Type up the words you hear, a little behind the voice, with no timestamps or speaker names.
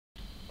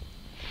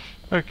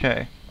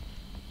Okay.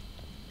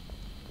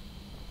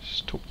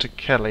 Let's talk to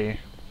Kelly.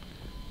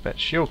 Bet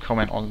she'll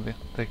comment on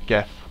the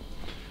Geth.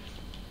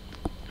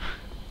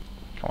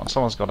 Come on,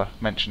 someone's got to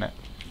mention it.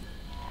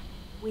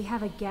 We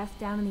have a Geth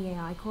down in the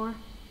AI core.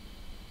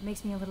 It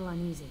makes me a little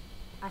uneasy.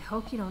 I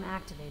hope you don't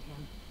activate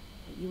him,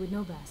 but you would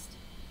know best.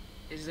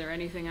 Is there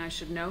anything I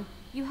should know?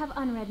 You have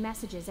unread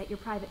messages at your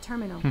private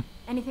terminal.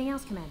 Anything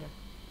else, Commander?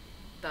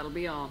 That'll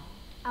be all.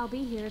 I'll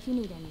be here if you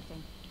need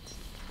anything.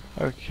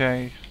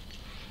 Okay.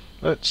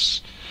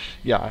 Let's...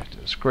 Yeah,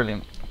 it's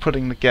brilliant.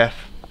 Putting the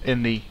Geth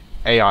in the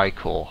AI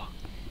core.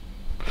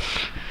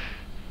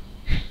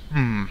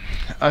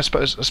 I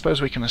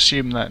suppose we can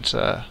assume that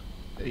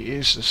it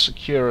is the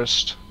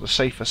securest, the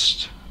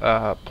safest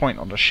point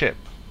on the ship,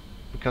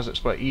 because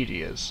it's where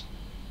Edie is,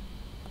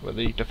 where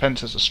the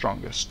defences are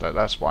strongest.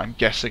 That's what I'm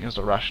guessing is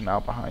the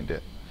rationale behind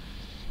it.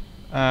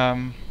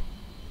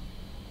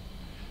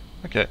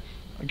 Okay,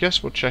 I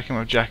guess we'll check in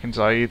with Jack and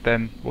Zaid,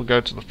 then we'll go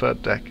to the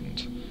third deck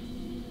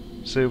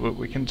and see what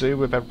we can do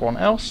with everyone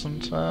else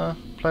and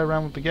play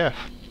around with the Geth.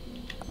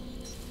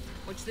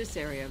 What's this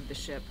area of the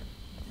ship?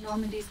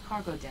 Normandy's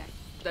cargo deck.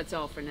 That's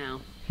all for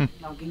now.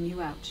 Logging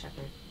you out,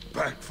 Shepard.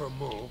 Back for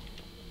more.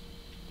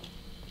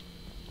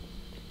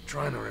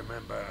 Trying to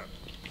remember,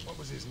 what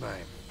was his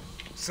name?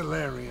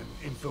 Solarian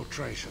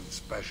infiltration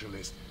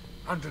specialist.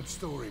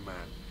 100-story man.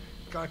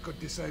 Guy could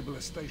disable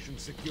a station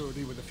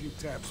security with a few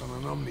taps on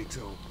an Omni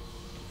tool.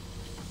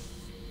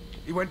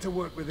 He went to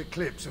work with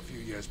Eclipse a few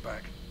years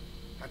back.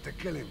 Had to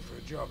kill him for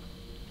a job.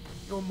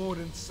 Your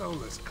Mordant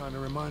Solus kind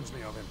of reminds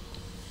me of him.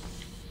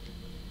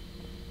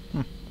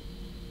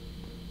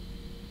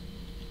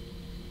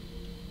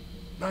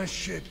 Nice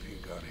ship you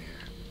got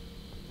here.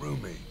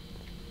 Roomy.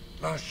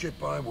 Last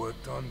ship I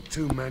worked on,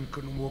 2 men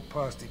couldn't walk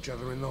past each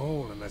other in the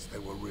hall unless they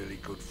were really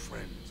good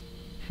friends.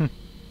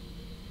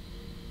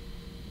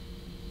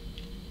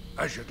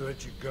 I should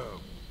let you go.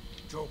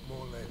 Talk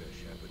more later,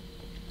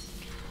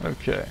 Shepard.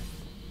 Okay.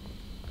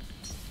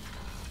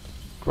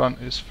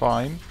 Grunt is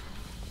fine.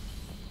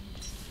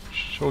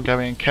 Sure,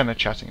 Gabby and Ken are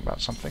chatting about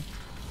something.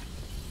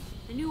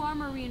 The new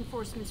armor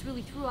reinforcements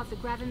really threw off the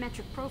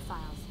gravimetric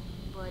profiles.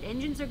 But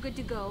engines are good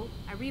to go.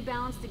 I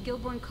rebalanced the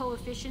Gilborn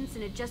coefficients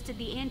and adjusted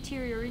the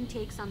anterior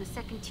intakes on the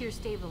second-tier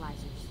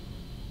stabilizers.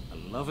 I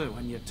love it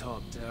when you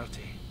talk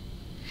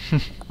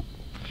dirty.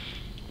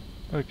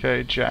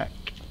 Okay, Jack.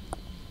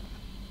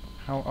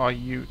 How are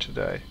you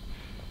today?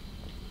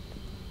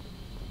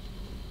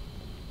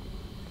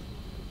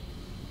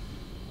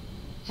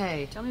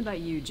 Hey, Tell me about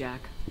you,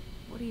 Jack.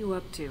 What are you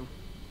up to?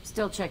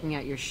 still checking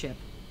out your ship.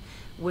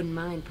 Wouldn't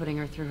mind putting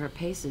her through her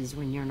paces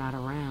when you're not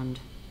around.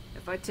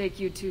 If I take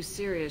you too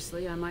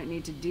seriously, I might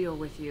need to deal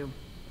with you.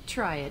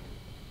 Try it.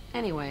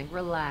 Anyway,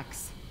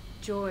 relax.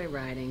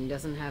 Joyriding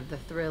doesn't have the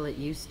thrill it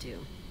used to.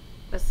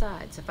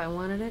 Besides, if I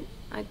wanted it,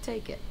 I'd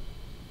take it.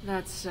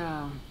 That's,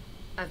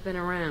 I've been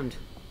around.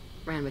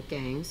 Ran with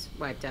gangs,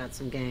 wiped out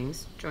some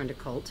gangs, joined a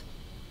cult.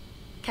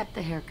 Kept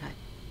the haircut.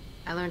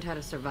 I learned how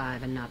to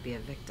survive and not be a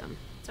victim.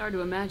 It's hard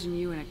to imagine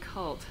you in a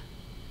cult.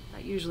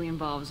 That usually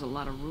involves a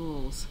lot of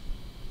rules.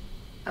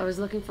 I was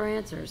looking for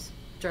answers.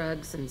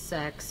 Drugs and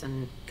sex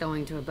and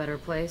going to a better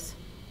place.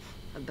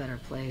 A better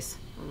place,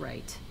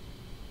 right.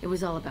 It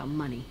was all about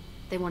money.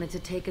 They wanted to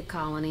take a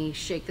colony,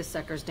 shake the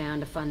suckers down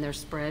to fund their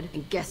spread,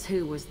 and guess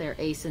who was their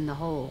ace in the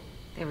hole?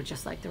 They were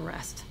just like the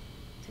rest.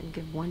 Didn't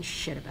give one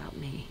shit about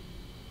me.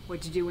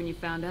 What'd you do when you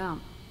found out?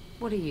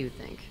 What do you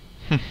think?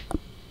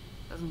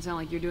 Doesn't sound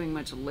like you're doing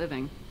much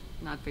living.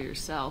 Not for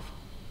yourself.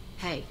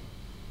 Hey,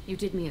 you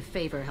did me a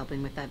favor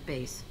helping with that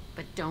base,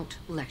 but don't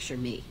lecture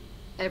me.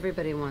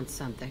 Everybody wants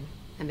something,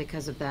 and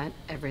because of that,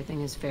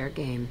 everything is fair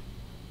game.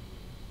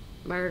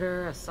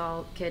 Murder,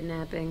 assault,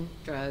 kidnapping,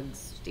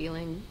 drugs,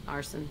 stealing,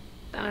 arson.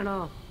 Done it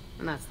all.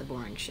 And that's the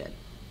boring shit.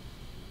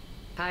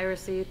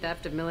 Piracy,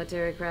 theft of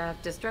military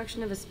craft,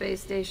 destruction of a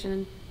space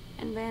station,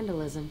 and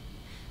vandalism.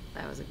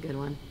 That was a good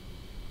one.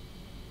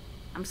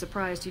 I'm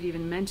surprised you'd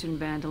even mention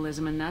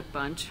vandalism in that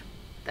bunch.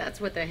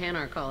 That's what the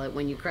Hanar call it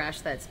when you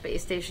crash that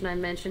space station I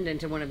mentioned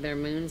into one of their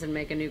moons and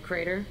make a new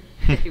crater.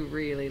 They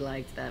really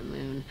liked that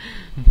moon.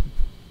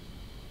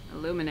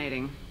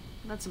 Illuminating.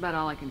 That's about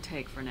all I can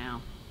take for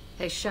now.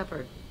 Hey,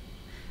 Shepard.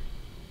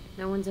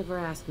 No one's ever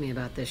asked me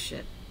about this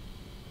shit.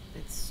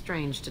 It's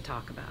strange to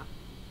talk about.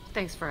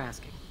 Thanks for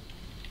asking.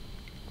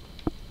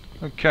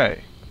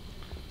 Okay.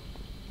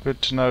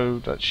 Good to know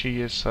that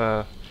she is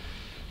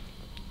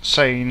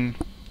sane,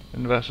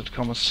 inverted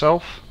commas,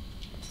 self.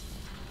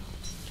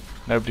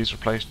 Nobody's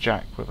replaced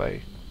Jack with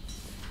a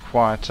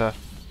quieter,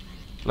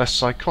 less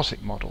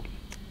psychotic model.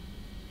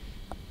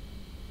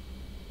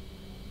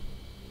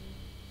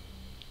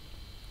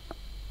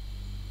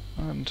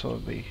 And to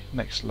the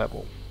next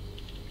level.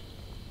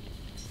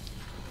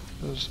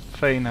 Does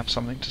Fane have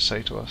something to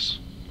say to us?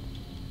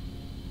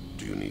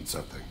 Do you need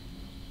something?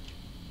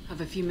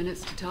 Have a few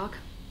minutes to talk?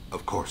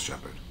 Of course,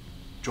 Shepard.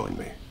 Join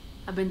me.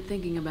 I've been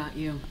thinking about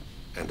you.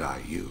 And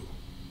I, you.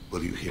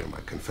 Will you hear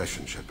my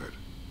confession, Shepard?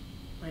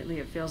 Lately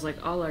it feels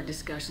like all our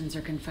discussions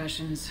are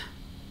confessions.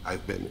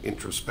 I've been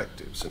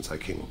introspective since I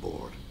came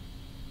aboard.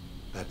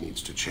 That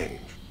needs to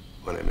change.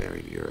 When I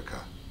married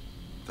Erica,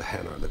 the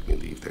Hanar let me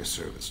leave their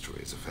service to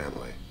raise a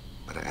family,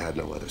 but I had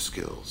no other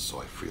skills, so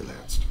I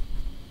freelanced.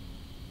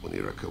 When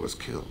Erica was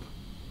killed,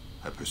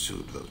 I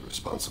pursued those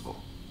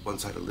responsible.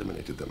 Once I'd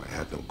eliminated them, I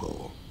had no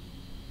goal.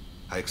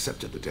 I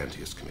accepted the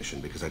Dantiest commission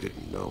because I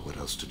didn't know what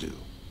else to do.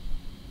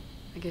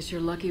 I guess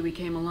you're lucky we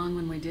came along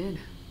when we did.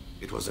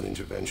 It was an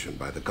intervention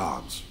by the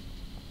gods.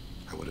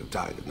 I would have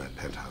died in that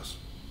penthouse.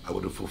 I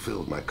would have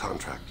fulfilled my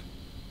contract.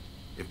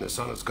 If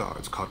Nasana's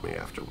guards caught me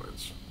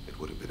afterwards, it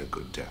would have been a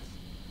good death.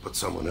 But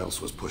someone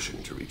else was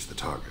pushing to reach the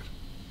target,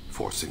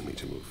 forcing me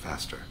to move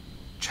faster,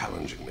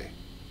 challenging me.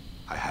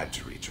 I had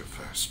to reach her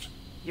first.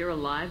 You're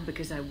alive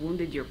because I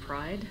wounded your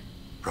pride?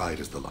 Pride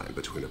is the line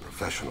between a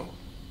professional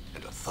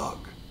and a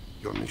thug.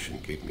 Your mission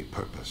gave me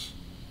purpose,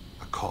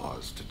 a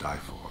cause to die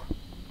for,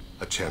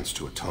 a chance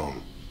to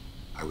atone.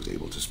 I was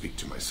able to speak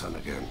to my son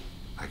again.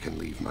 I can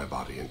leave my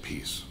body in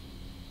peace.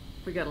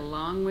 We got a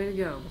long way to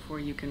go before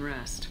you can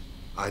rest.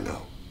 I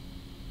know.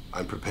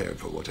 I'm prepared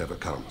for whatever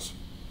comes.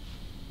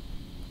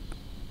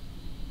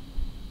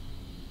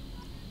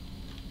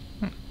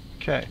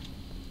 Okay.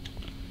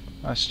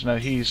 Nice to know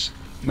he's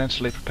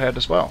mentally prepared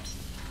as well.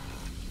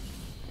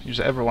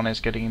 Usually everyone is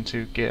getting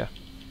into gear.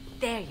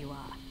 There you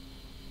are.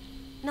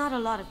 Not a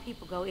lot of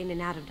people go in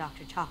and out of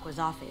Dr. Chakwa's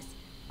office,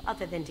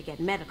 other than to get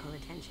medical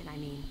attention, I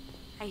mean.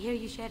 I hear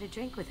you shared a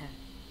drink with her.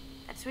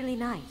 That's really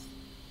nice.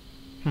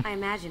 I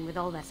imagine with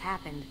all that's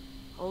happened,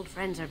 old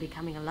friends are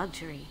becoming a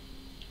luxury.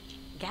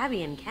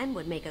 Gabby and Ken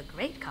would make a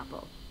great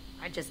couple.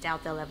 I just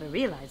doubt they'll ever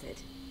realize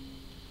it.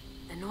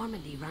 The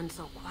Normandy runs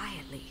so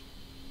quietly.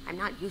 I'm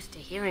not used to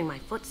hearing my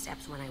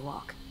footsteps when I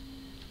walk.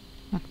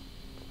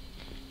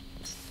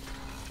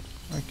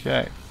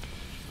 Okay.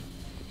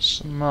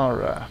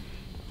 Samara.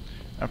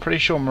 I'm pretty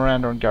sure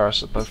Miranda and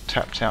Garrus are both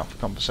tapped out for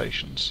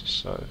conversations,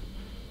 so...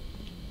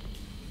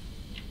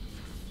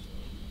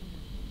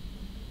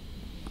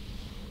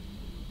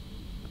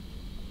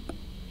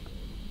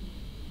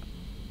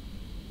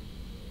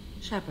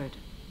 Shepard.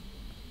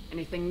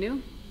 Anything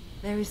new?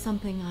 There is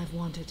something I've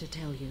wanted to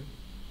tell you.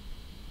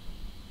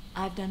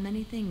 I've done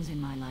many things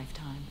in my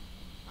lifetime.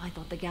 I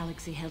thought the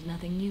galaxy held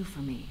nothing new for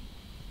me.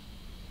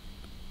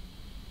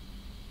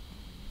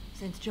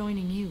 Since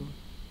joining you,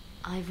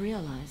 I've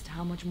realized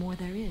how much more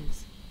there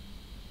is.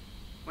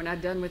 We're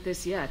not done with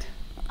this yet.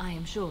 I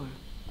am sure.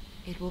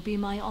 It will be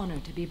my honor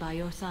to be by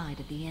your side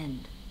at the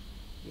end.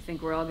 You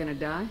think we're all gonna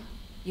die?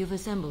 You've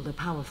assembled a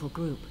powerful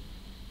group,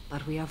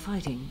 but we are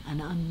fighting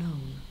an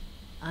unknown.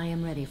 I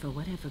am ready for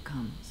whatever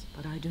comes,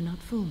 but I do not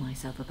fool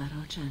myself about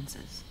our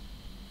chances.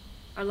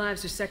 Our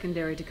lives are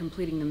secondary to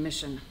completing the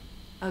mission.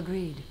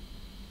 Agreed.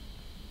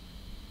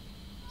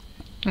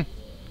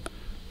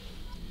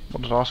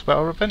 Wanted to ask about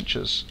our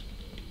adventures.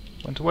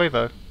 Went away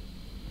though.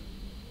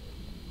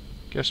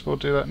 Guess we'll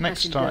do that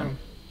next time.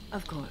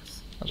 Of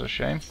course. That's a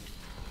shame.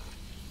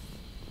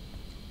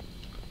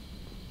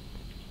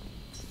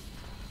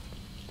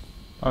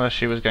 Unless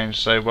she was going to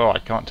say, well, I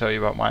can't tell you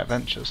about my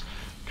adventures.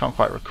 Can't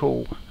quite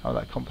recall how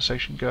that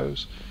conversation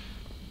goes.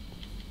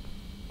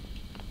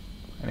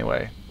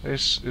 Anyway,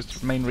 this is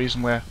the main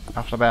reason we're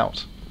out and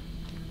about.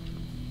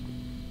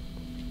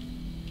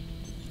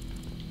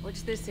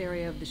 What's this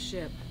area of the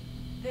ship?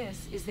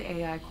 This is the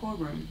AI core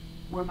room,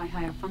 where my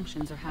higher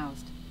functions are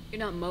housed. You're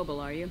not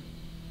mobile, are you?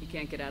 You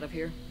can't get out of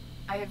here?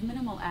 I have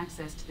minimal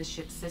access to the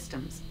ship's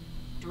systems.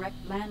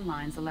 Direct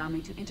landlines allow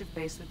me to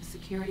interface with the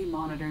security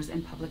monitors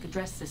and public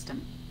address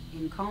system.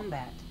 In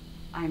combat,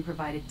 I am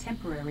provided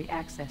temporary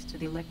access to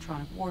the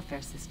electronic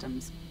warfare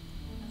systems.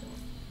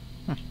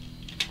 I'm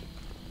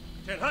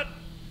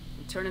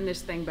turning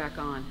this thing back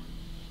on.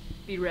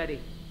 Be ready.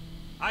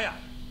 Aye, aye.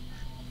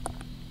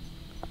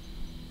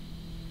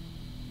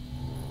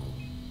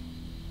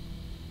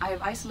 I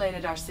have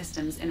isolated our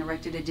systems and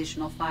erected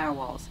additional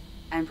firewalls.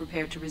 I am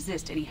prepared to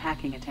resist any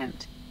hacking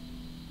attempt.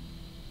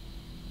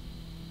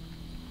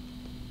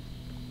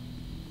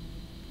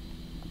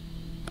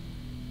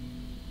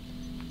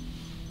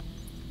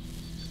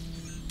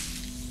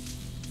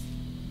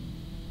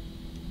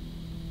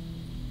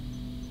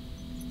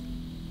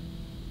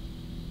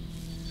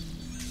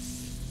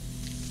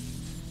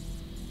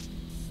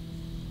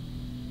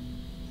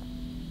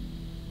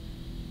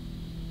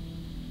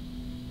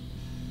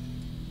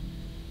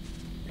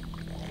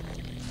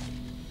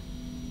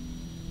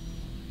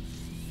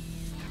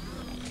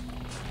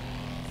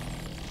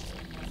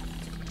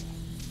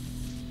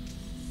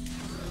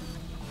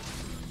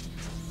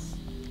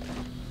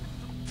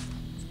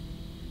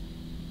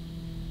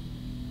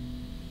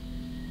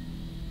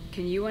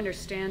 Can you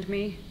understand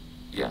me?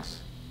 Yes.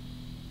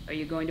 Are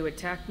you going to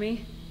attack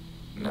me?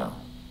 No.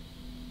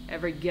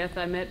 Every Geth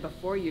I met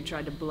before you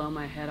tried to blow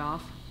my head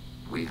off.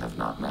 We have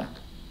not met.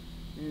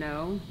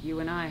 No, you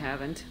and I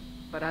haven't.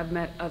 But I've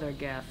met other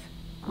Geth.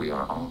 We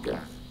are all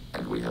Geth,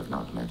 and we have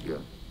not met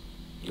you.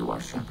 You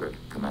are Shepard,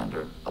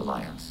 Commander,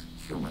 Alliance,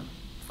 human,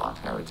 fought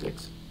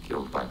heretics,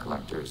 killed by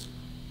collectors,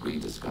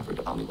 rediscovered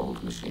on the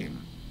old machine.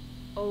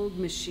 Old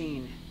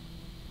machine.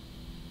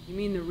 You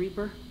mean the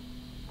Reaper?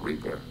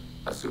 Reaper.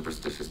 A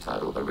superstitious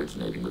title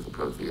originating with the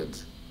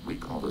Protheans. We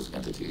call those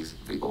entities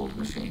the Old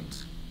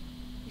Machines.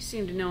 You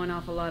seem to know an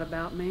awful lot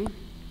about me.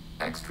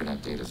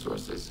 Extranet data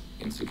sources,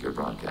 insecure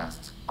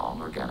broadcasts. All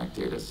organic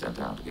data sent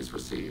out is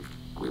received.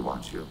 We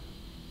watch you.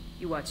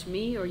 You watch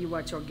me or you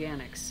watch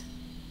organics?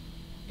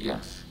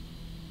 Yes.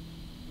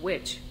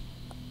 Which?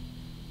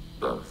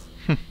 Both.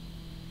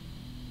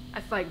 I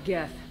fight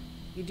Geth.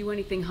 You do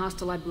anything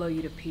hostile, I blow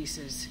you to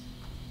pieces.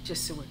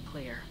 Just so we're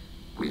clear.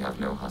 We have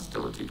no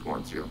hostility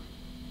towards you.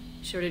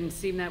 Sure didn't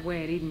seem that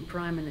way at Eden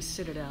Prime and the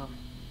Citadel.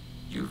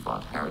 You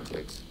fought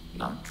heretics,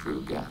 not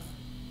true Geth.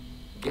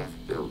 Geth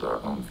build our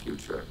own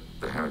future.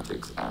 The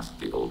heretics asked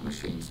the Old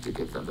Machines to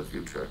give them the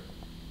future.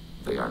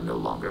 They are no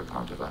longer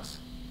part of us.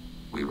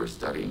 We were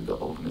studying the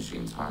Old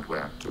Machines'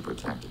 hardware to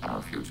protect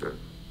our future.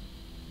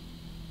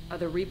 Are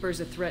the Reapers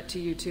a threat to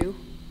you too?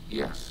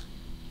 Yes.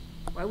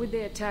 Why would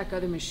they attack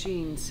other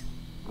machines?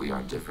 We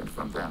are different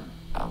from them,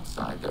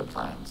 outside their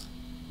plans.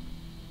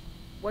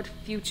 What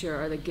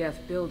future are the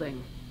Geth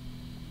building?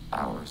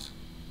 Ours.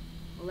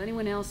 Will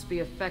anyone else be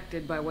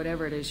affected by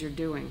whatever it is you're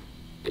doing?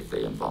 If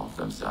they involve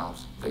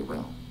themselves, they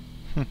will.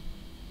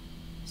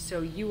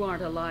 So you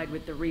aren't allied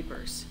with the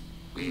Reapers?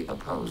 We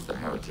oppose the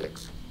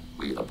heretics.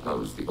 We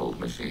oppose the Old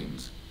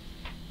Machines.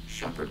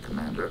 Shepard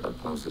Commander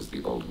opposes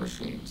the Old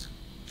Machines.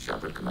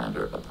 Shepard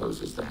Commander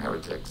opposes the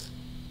heretics.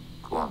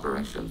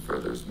 Cooperation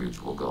furthers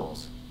mutual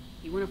goals.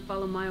 You want to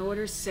follow my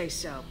orders? Say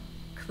so.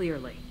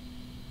 Clearly.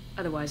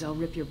 Otherwise, I'll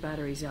rip your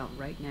batteries out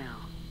right now.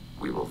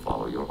 We will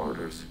follow your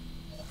orders.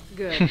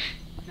 Good.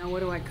 Now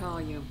what do I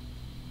call you?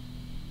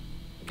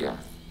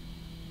 Geth.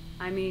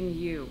 I mean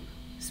you,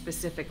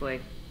 specifically.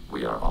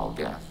 We are all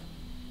Geth.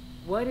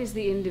 What is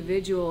the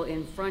individual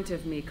in front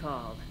of me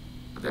called?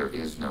 There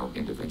is no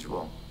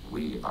individual.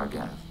 We are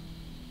Geth.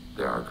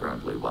 There are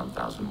currently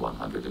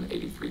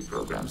 1,183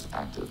 programs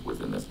active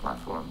within this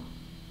platform.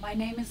 My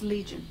name is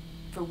Legion,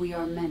 for we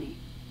are many.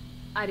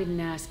 I didn't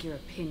ask your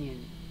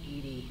opinion,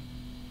 Edie.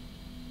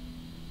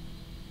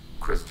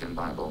 Christian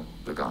Bible,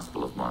 the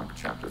Gospel of Mark,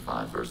 chapter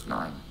 5, verse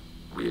 9.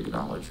 We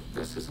acknowledge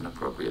this is an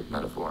appropriate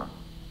metaphor.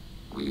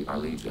 We are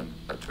Legion,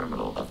 a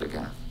terminal of the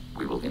Geth.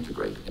 We will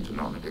integrate into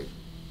Normandy.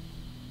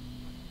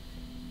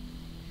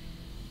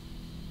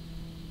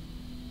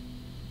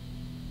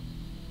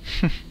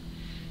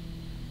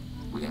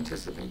 We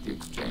anticipate the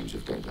exchange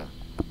of data.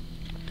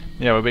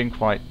 Yeah, we're being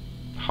quite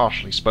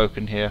harshly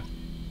spoken here.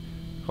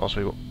 Of course,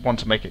 we want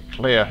to make it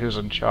clear who's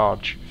in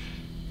charge.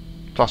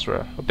 Plus,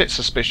 we're a bit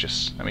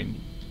suspicious. I mean,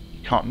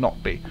 you can't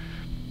not be.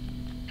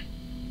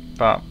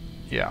 But,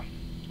 yeah.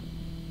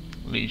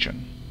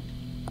 Legion.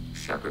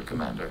 Shepard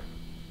Commander.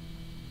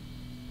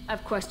 I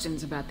have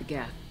questions about the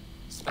Geth.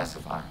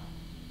 Specify.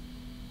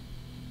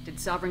 Did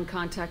Sovereign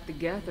contact the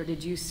Geth, or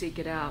did you seek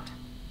it out?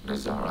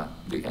 Nazara,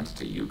 the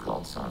entity you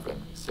called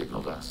Sovereign,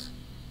 signaled us.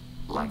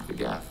 Like the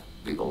Geth,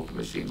 the Old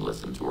Machine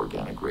listened to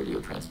organic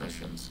radio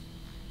transmissions.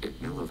 It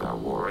knew of our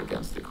war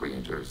against the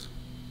Creators.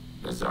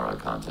 Nazara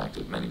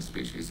contacted many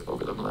species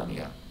over the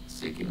millennia,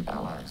 seeking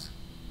allies.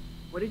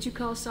 What did you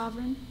call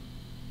Sovereign?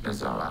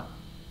 Nazara.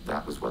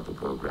 That was what the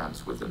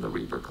programs within the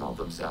Reaper called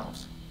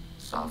themselves.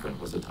 Sovereign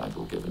was a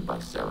title given by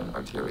Saren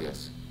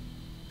Arterius.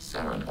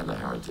 Saren and the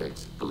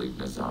heretics believed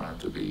Nazara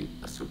to be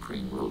a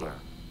supreme ruler,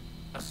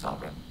 a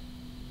sovereign.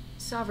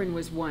 Sovereign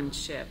was one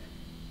ship.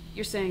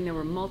 You're saying there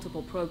were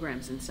multiple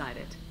programs inside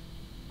it.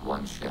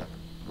 One ship,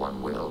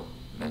 one will,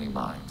 many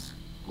minds,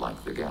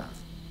 like the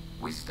Geth.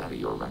 We study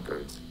your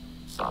records.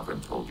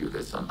 Sovereign told you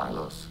this on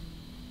Ilos.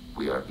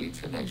 We are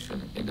each a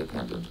nation,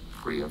 independent,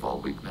 free of all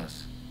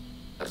weakness.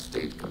 A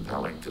state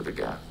compelling to the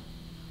Geth.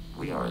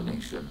 We are a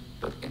nation,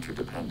 but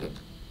interdependent.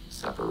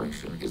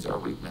 Separation is our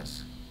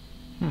weakness.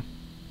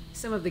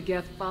 Some of the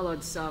Geth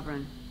followed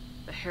Sovereign.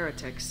 The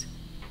heretics.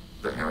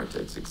 The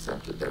heretics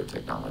accepted their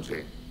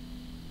technology.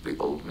 The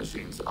Old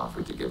Machines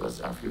offered to give us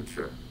our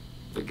future.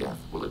 The Geth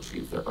will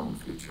achieve their own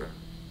future.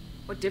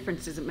 What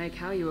difference does it make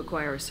how you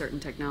acquire a certain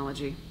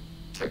technology?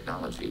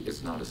 Technology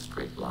is not a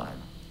straight line.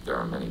 There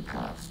are many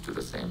paths to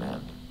the same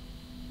end.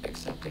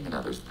 Accepting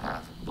another's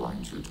path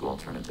blinds you to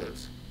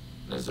alternatives.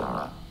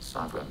 Nazara,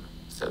 Sovereign,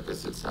 said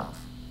this itself.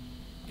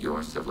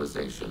 Your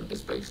civilization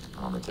is based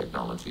upon the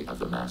technology of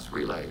the mass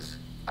relays,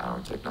 our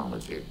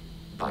technology.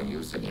 By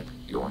using it,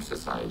 your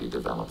society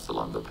develops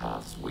along the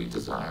paths we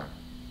desire.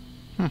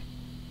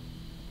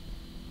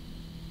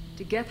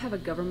 Do Geth have a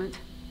government?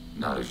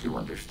 Not as you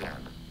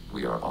understand.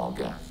 We are all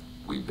Geth.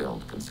 We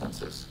build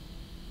consensus.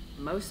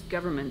 Most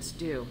governments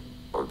do.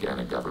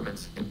 Organic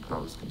governments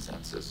impose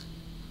consensus.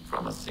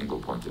 From a single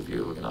point of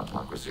view in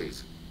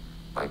autocracies,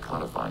 by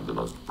codifying the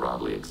most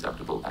broadly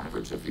acceptable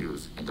average of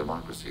views in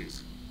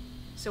democracies.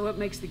 So what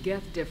makes the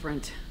Geth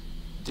different?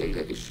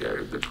 Data is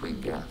shared between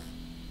Geth.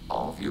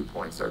 All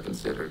viewpoints are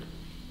considered.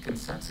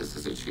 Consensus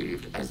is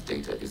achieved as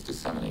data is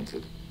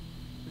disseminated.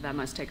 That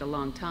must take a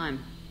long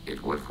time.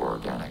 It would for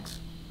organics.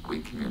 We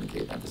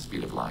communicate at the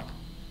speed of light.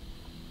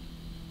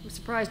 I'm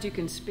surprised you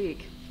can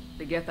speak.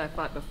 The Geth I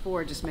fought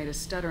before just made a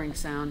stuttering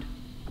sound.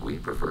 We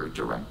prefer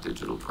direct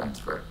digital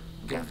transfer.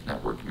 Geth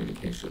network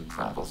communication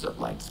travels at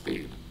light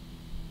speed.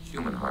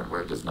 Human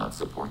hardware does not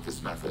support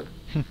this method.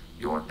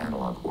 Your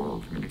analog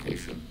oral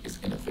communication is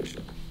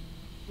inefficient.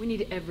 We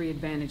need every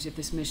advantage if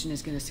this mission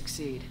is going to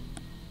succeed.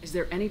 Is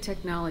there any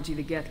technology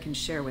the Geth can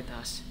share with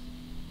us?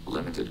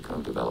 Limited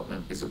code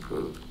development is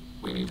approved.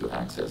 We need to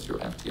access your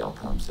FTL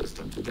comm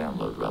system to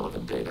download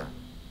relevant data.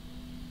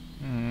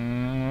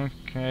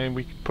 Okay,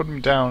 we can put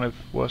him down if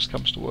worst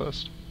comes to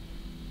worst.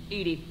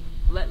 EDI,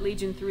 let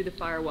Legion through the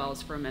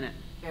firewalls for a minute.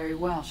 Very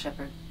well,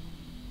 Shepard.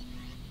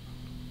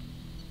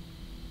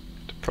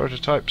 To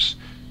prototypes,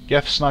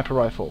 Geth sniper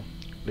rifle.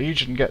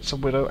 Legion gets a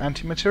Widow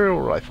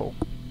anti-material rifle.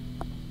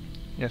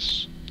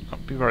 Yes, that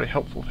would be very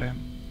helpful for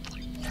him.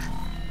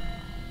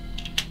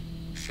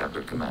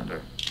 Shepard,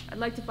 Commander. I'd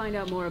like to find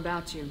out more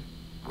about you.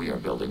 We are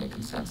building a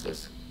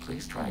consensus.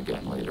 Please try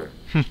again later.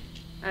 I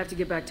have to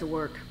get back to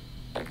work.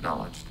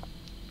 Acknowledged.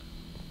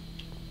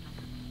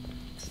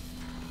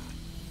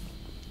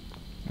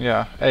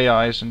 Yeah,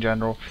 AIs in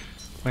general.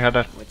 We had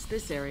a... What's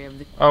this area of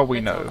the... Oh, we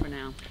That's all know. for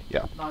now.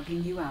 Yeah.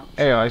 Logging you out.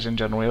 AIs in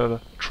general. We had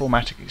a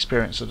traumatic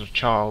experience as a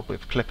child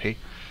with Clippy.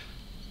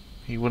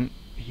 He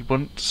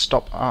wouldn't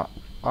stop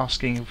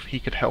asking if he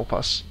could help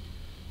us,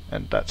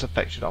 and that's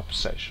affected our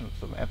perception of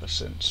them ever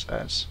since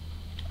as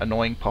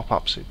annoying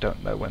pop-ups who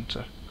don't know when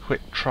to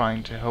quit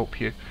trying to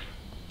help you.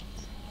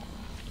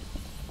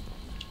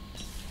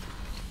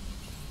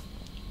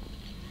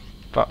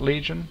 But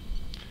Legion,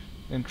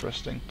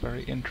 interesting,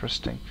 very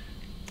interesting.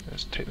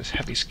 Let's take this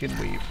heavy skin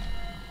weave,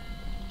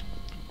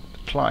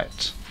 apply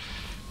it.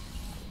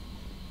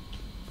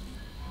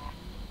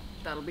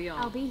 That'll be all.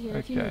 I'll be here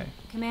if you need.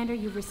 Commander,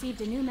 you've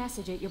received a new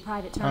message at your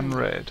private terminal.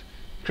 Unread.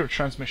 Crypt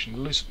transmission,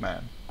 elusive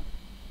man.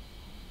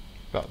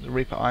 About the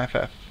Reaper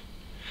IFF.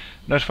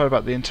 Notified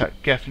about the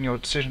intact Geth and your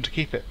decision to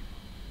keep it.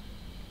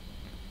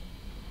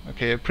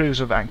 Okay, approves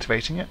of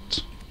activating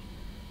it.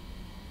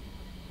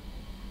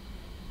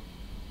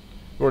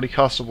 You've already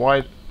cast a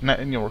wide net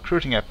in your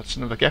recruiting efforts,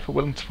 and if the Geth are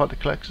willing to fight the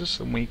Collectors,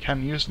 then we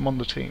can use them on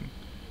the team.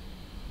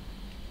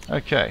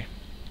 Okay.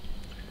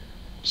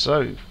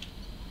 So,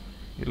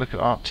 you look at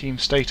our team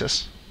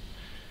status.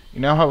 You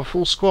now have a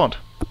full squad,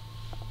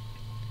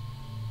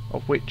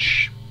 of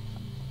which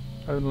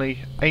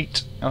only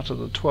 8 out of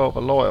the 12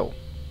 are loyal.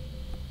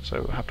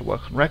 So we'll have to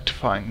work on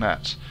rectifying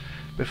that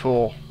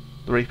before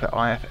the Reaper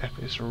IFF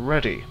is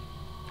ready.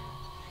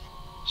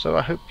 So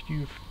I hope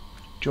you've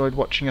enjoyed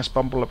watching us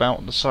bumble about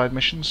on the side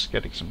missions,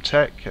 getting some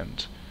tech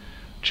and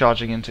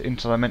charging into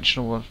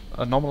interdimensional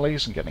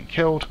anomalies and getting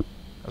killed,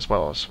 as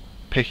well as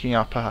picking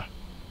up a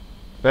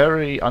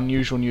very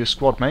unusual new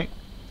squad mate.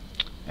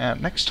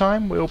 And next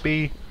time we'll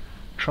be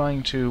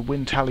trying to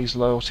win Tally's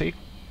loyalty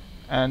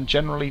and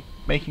generally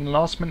making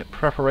last minute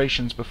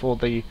preparations before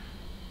the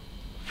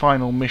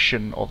final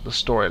mission of the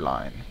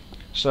storyline.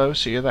 So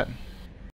see you then.